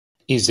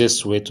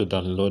Easiest way to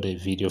download a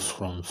video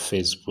from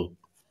Facebook.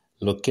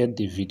 Locate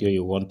the video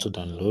you want to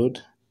download,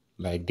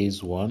 like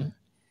this one.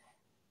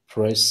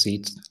 Press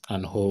it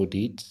and hold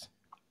it.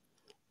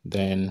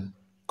 Then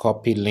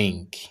copy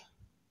link.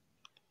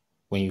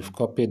 When you've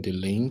copied the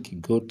link,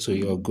 go to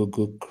your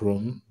Google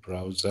Chrome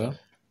browser.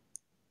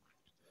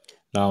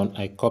 Now,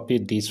 I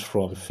copied this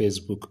from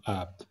Facebook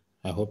app.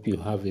 I hope you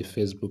have a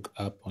Facebook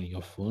app on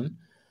your phone.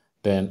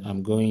 Then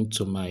I'm going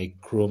to my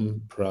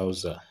Chrome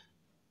browser.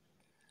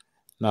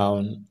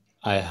 Now,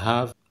 I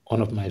have one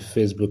of my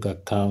Facebook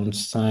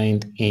accounts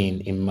signed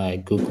in my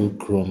Google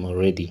Chrome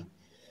already.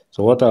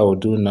 So what I will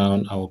do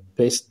now, I will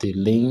paste the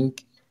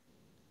link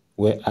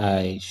where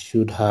I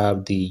should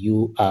have the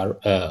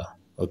URL,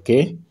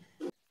 okay?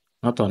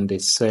 Not on the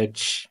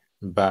search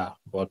bar,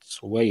 but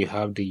where you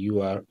have the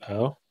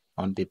URL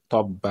on the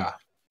top bar,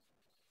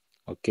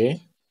 okay?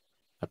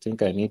 I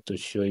think I need to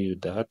show you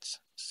that.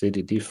 See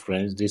the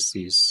difference? This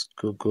is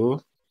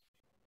Google.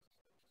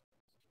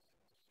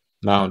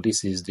 Now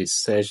this is the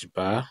search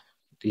bar.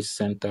 This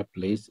center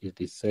place is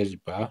the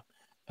search bar.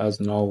 That's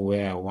not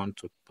where I want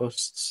to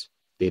post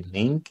the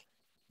link.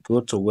 Go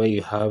to where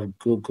you have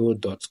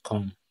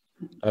google.com.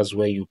 That's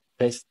where you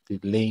paste the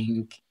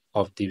link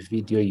of the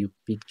video you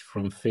picked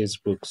from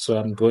Facebook. So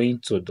I'm going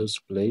to this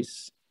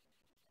place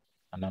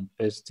and I'm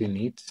pasting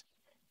it.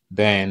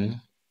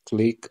 Then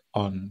click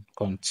on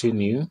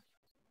continue.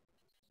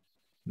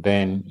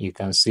 Then you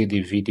can see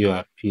the video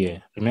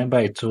appear. Remember,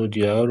 I told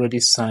you I already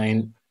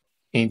signed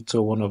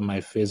into one of my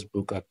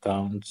Facebook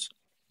accounts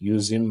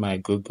using my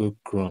Google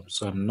Chrome.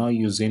 So I'm not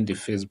using the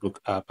Facebook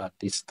app at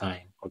this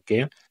time,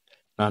 okay?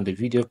 Now the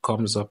video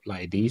comes up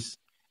like this.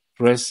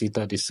 Press it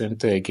at the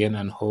center again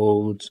and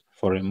hold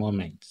for a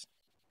moment.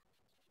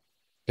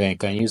 Then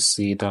can you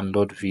see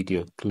download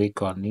video? Click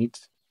on it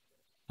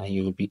and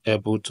you will be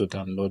able to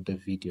download the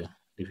video.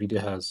 The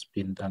video has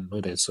been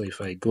downloaded. So if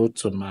I go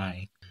to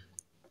my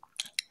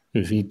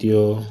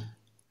video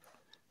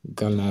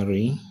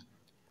gallery,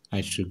 I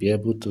should be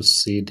able to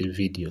see the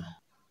video.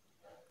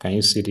 Can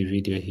you see the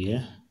video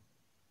here?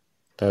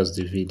 That's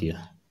the video.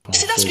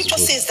 See, that scripture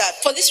says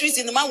that for this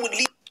reason the man would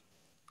leave.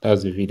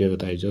 That's the video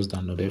that I just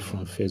downloaded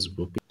from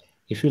Facebook.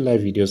 If you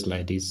like videos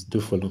like this,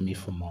 do follow me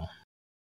for more.